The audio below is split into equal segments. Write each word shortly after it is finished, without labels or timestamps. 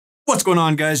What's going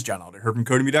on, guys? John Alder here from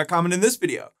Codemy.com, and in this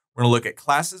video, we're gonna look at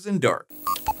classes in Dart.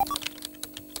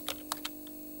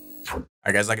 All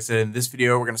right, guys, like I said, in this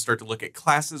video, we're gonna start to look at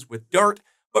classes with Dart.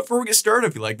 But before we get started,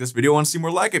 if you like this video and want to see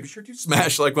more like it, be sure to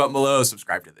smash the like button below,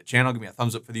 subscribe to the channel, give me a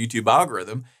thumbs up for the YouTube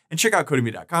algorithm, and check out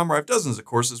Codemy.com, where I have dozens of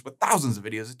courses with thousands of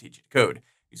videos that teach you to code.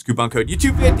 Use coupon code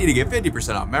YouTube50 to get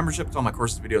 50% off membership to all my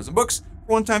courses, videos, and books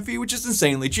for one-time fee, which is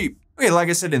insanely cheap. Okay, like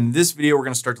I said, in this video, we're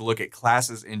going to start to look at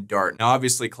classes in Dart. Now,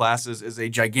 obviously, classes is a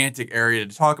gigantic area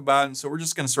to talk about, and so we're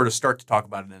just going to start to talk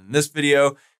about it in this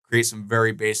video, create some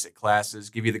very basic classes,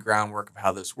 give you the groundwork of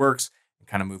how this works, and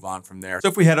kind of move on from there. So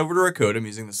if we head over to our code, I'm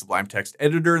using the Sublime Text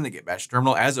Editor in the Git Bash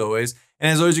terminal, as always. And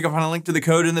as always, you can find a link to the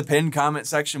code in the pinned comment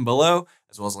section below,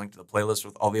 as well as a link to the playlist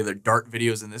with all the other Dart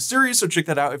videos in this series. So check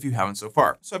that out if you haven't so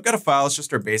far. So I've got a file. It's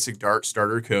just our basic Dart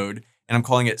starter code, and I'm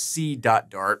calling it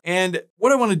c.dart. And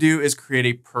what I want to do is create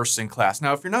a person class.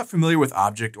 Now, if you're not familiar with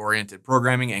object-oriented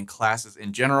programming and classes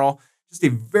in general, just a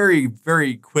very,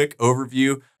 very quick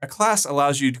overview. A class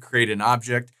allows you to create an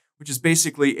object, which is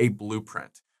basically a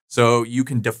blueprint. So you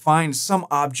can define some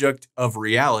object of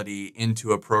reality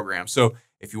into a program. So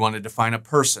if you want to define a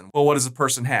person, well, what does a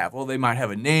person have? Well, they might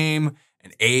have a name,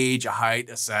 an age, a height,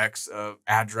 a sex, a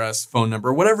address, phone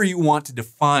number, whatever you want to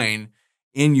define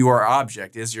in your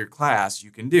object is your class,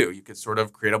 you can do. You could sort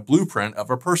of create a blueprint of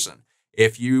a person.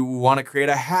 If you want to create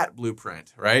a hat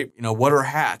blueprint, right? You know, what are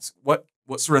hats? What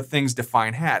sort of things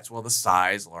define hats? Well, the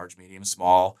size, large, medium,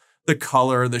 small, the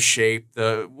color, the shape,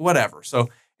 the whatever. So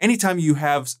anytime you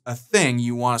have a thing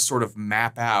you want to sort of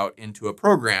map out into a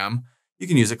program, you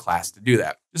can use a class to do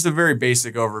that. Just a very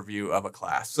basic overview of a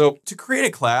class. So to create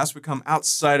a class, we come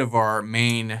outside of our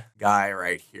main guy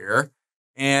right here,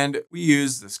 and we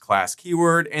use this class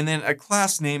keyword, and then a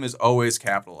class name is always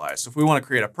capitalized. So if we want to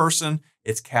create a person,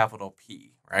 it's capital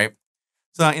P, right?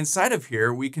 So inside of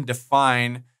here, we can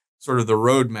define sort of the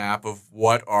roadmap of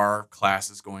what our class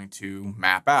is going to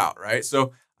map out, right?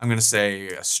 So I'm going to say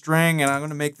a string, and I'm going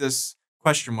to make this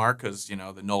question mark because, you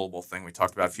know, the nullable thing we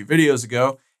talked about a few videos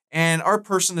ago. And our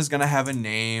person is going to have a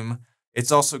name.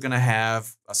 It's also going to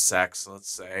have a sex,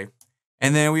 let's say.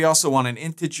 And then we also want an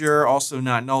integer, also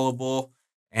not nullable.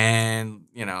 And,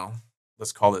 you know,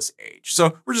 let's call this age.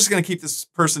 So we're just going to keep this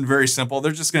person very simple.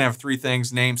 They're just going to have three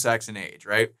things: name, sex, and age,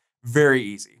 right? Very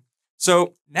easy.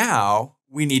 So now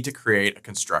we need to create a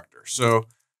constructor. So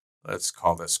let's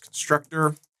call this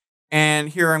constructor. And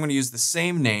here I'm going to use the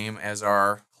same name as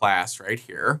our class right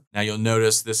here. Now you'll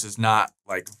notice this is not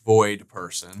like void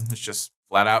person. It's just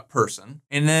flat out person.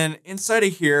 And then inside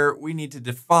of here, we need to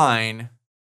define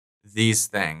these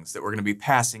things that we're going to be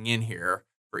passing in here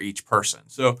for each person.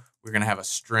 So we're going to have a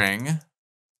string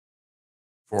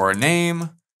for a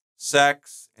name,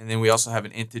 sex, and then we also have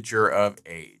an integer of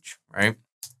age, right?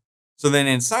 So then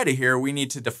inside of here, we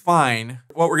need to define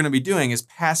what we're going to be doing is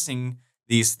passing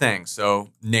these things. So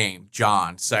name,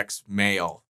 John, sex,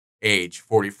 male, age,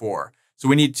 44. So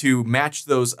we need to match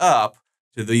those up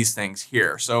to these things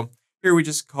here. So here we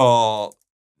just call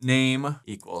name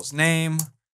equals name,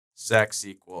 sex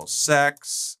equals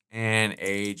sex, and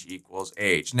age equals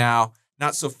age. Now,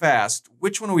 not so fast.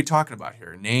 Which one are we talking about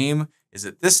here? Name, is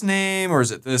it this name or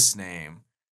is it this name?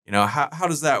 You know, how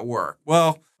does that work?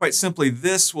 Well, quite simply,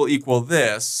 this will equal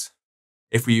this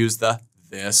if we use the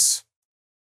this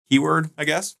keyword, I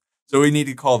guess. So we need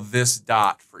to call this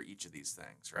dot for each of these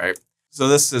things, right? So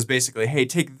this is basically, hey,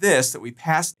 take this that we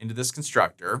passed into this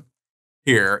constructor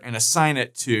here and assign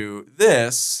it to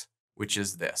this, which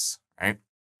is this, right?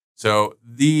 So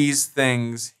these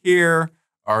things here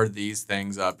are these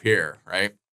things up here,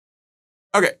 right?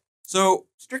 Okay, so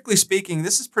strictly speaking,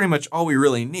 this is pretty much all we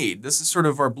really need. This is sort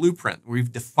of our blueprint.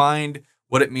 We've defined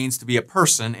what it means to be a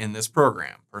person in this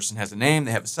program. Person has a name,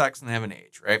 they have a sex, and they have an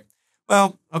age, right?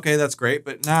 Well, okay, that's great.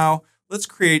 But now let's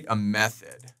create a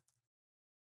method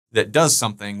that does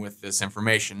something with this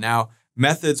information. Now,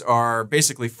 methods are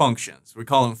basically functions. We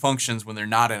call them functions when they're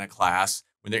not in a class.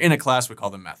 When they're in a class, we call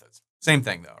them methods. Same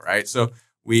thing though, right? So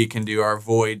we can do our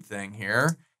void thing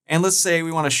here. And let's say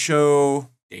we want to show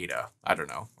data, I don't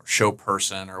know, or show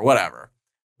person or whatever.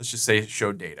 Let's just say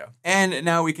show data. And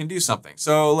now we can do something.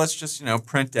 So let's just, you know,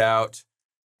 print out,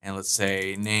 and let's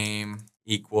say name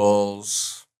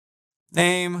equals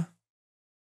name.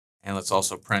 And let's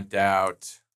also print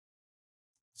out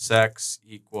sex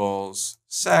equals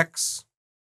sex.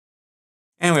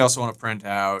 And we also want to print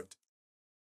out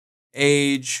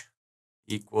age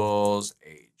equals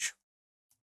age,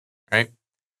 right?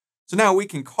 So now we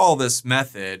can call this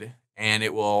method and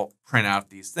it will print out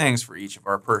these things for each of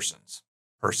our persons.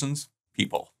 Persons,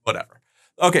 people, whatever.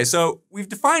 Okay, so we've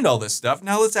defined all this stuff.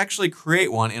 Now let's actually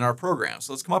create one in our program.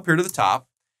 So let's come up here to the top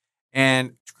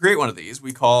And to create one of these,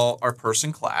 we call our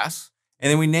person class, and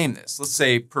then we name this. Let's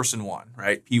say person1,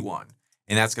 right? P1.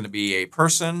 And that's going to be a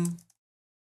person.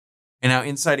 And now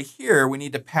inside of here, we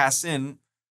need to pass in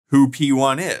who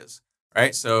P1 is,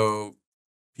 right? So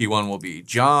P1 will be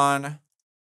John.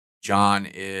 John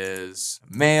is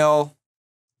male,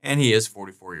 and he is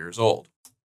 44 years old,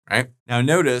 right? Now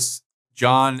notice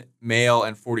John, male,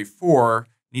 and 44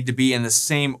 need to be in the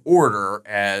same order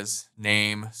as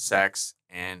name, sex,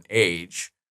 and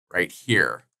age right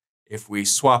here. If we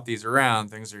swap these around,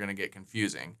 things are going to get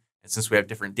confusing. And since we have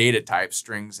different data types,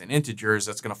 strings and integers,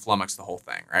 that's going to flummox the whole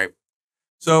thing, right?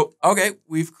 So, okay,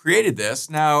 we've created this.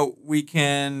 Now we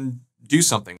can do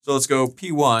something. So let's go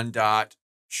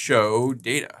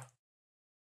p1.showData,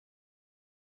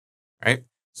 right?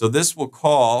 So this will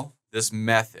call this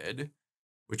method,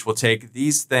 which will take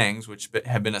these things which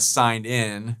have been assigned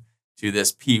in to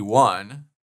this P1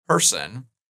 person,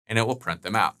 and it will print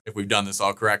them out if we've done this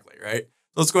all correctly, right?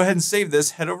 So let's go ahead and save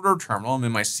this, head over to our terminal. I'm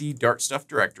in my C Dart stuff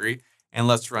directory, and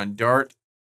let's run dart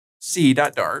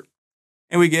c.dart,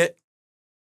 and we get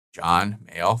John,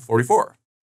 male, 44,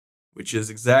 which is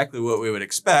exactly what we would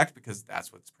expect because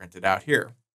that's what's printed out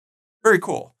here. Very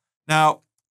cool. Now,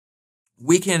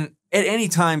 we can at any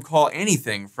time call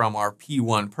anything from our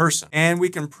P1 person, and we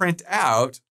can print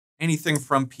out anything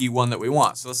from P1 that we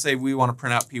want. So let's say we want to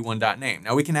print out P1.name.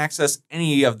 Now we can access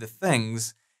any of the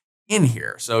things in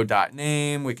here. So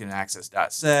 .name, we can access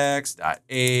 .sex,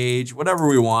 .age, whatever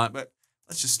we want, but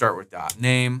let's just start with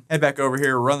 .name. Head back over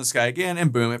here, run this guy again,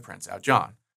 and boom, it prints out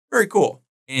John. Very cool.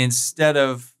 Instead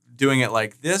of doing it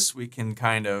like this, we can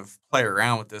kind of play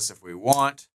around with this if we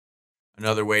want.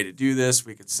 Another way to do this,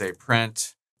 we could say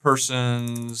print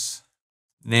person's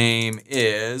name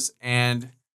is,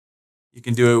 and you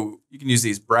can use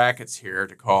these brackets here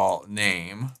to call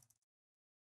name.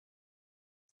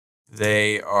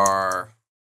 They are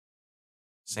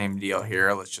same deal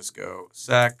here. Let's just go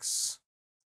sex.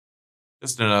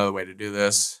 Just another way to do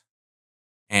this.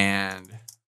 And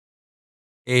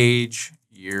age,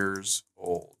 years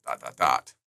old, ...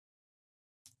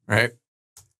 Right?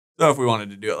 So if we wanted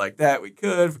to do it like that, we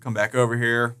could. If we come back over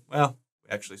here, well, we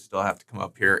actually still have to come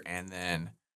up here and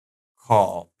then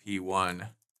call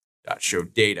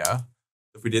p1.showData.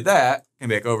 If we did that, come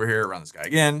back over here, run this guy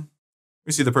again.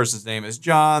 We see the person's name is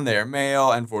John, they're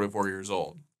male and 44 years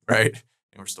old, right?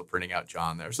 And we're still printing out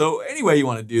John there. So anyway you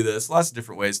want to do this, lots of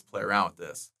different ways to play around with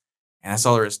this. And that's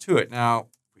all there is to it. Now, if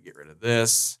we get rid of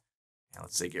this, and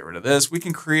let's say get rid of this, we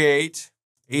can create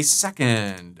a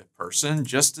second person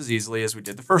just as easily as we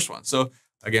did the first one. So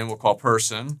again, we'll call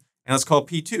person, and let's call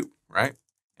P2, right?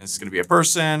 And this is going to be a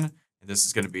person, and this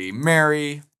is going to be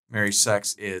Mary. Mary's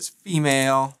sex is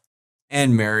female,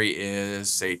 and Mary is,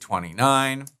 say,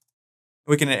 29.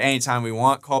 We can, at any time we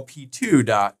want, call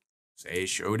P2.say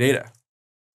showData.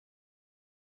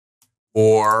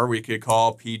 Or we could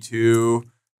call P2.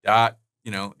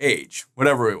 Age,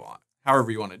 whatever we want.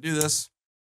 However you want to do this,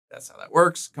 that's how that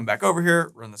works. Come back over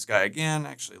here, run this guy again.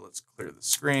 Actually, let's clear the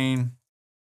screen.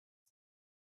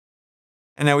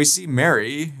 And now we see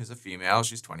Mary is a female.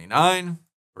 She's 29.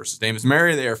 Person's name is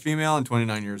Mary. They are female and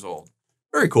 29 years old.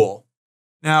 Very cool.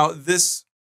 Now this,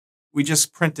 we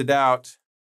just printed out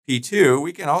P2.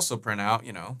 We can also print out,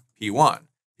 P1.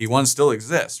 P1 still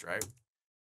exists, right?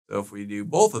 So if we do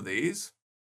both of these,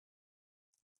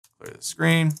 clear the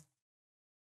screen,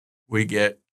 we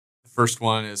get the first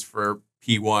one is for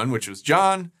P1, which was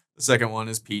John. The second one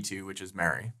is P2, which is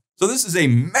Mary. So this is a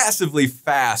massively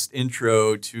fast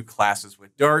intro to classes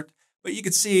with Dart, but you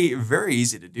can see very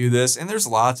easy to do this. And there's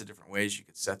lots of different ways you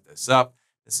could set this up.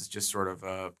 This is just sort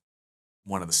of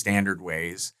one of the standard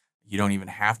ways. You don't even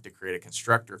have to create a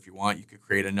constructor if you want. You could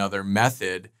create another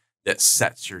method that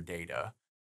sets your data.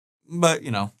 But,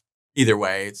 either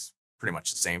way, it's pretty much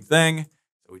the same thing.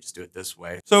 So we just do it this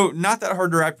way. So not that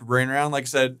hard to wrap your brain around. Like I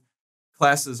said,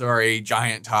 classes are a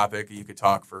giant topic. You could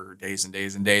talk for days and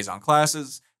days and days on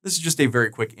classes. This is just a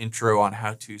very quick intro on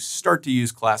how to start to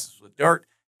use classes with Dart.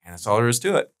 And that's all there is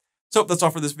to it. So that's all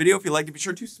for this video. If you liked it, be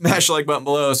sure to smash the like button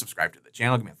below, subscribe to the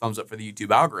channel, give me a thumbs up for the YouTube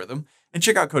algorithm, and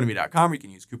check out Codemy.com where you can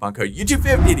use coupon code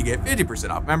YouTube50 to get 50%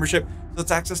 off membership. So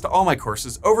that's access to all my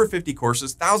courses, over 50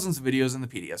 courses, thousands of videos, and the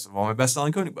PDFs of all my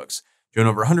best-selling coding books. Join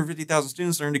over 150,000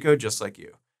 students learning to code just like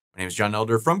you. My name is John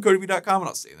Elder from Codemy.com, and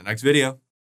I'll see you in the next video.